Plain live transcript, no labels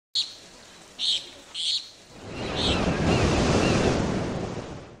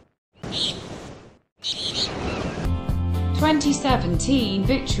2017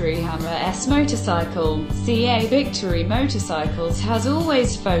 Victory Hammer S motorcycle, CA Victory Motorcycles has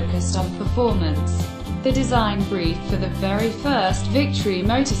always focused on performance. The design brief for the very first Victory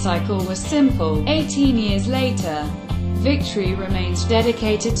motorcycle was simple. 18 years later, Victory remains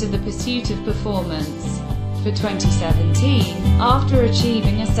dedicated to the pursuit of performance. For 2017, after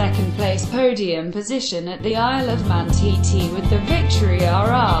achieving a second-place podium position at the Isle of Man TT with the Victory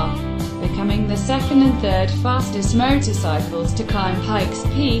RR, becoming the second and third fastest motorcycles to climb Pikes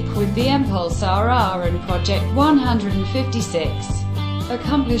Peak with the Impulse RR and Project 156,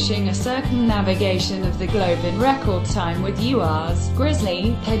 accomplishing a circumnavigation of the globe in record time with UR's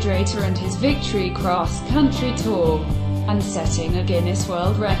Grizzly, Hydrator and his Victory cross-country tour, and setting a Guinness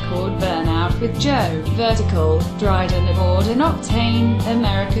World Record burnout with Joe, vertical, Dryden aboard an Octane.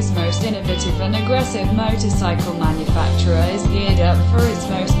 America's most innovative and aggressive motorcycle manufacturer is geared up for its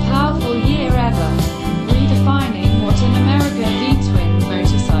most powerful year ever, redefining what an America V-twin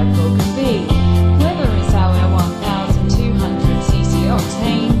motorcycle can be.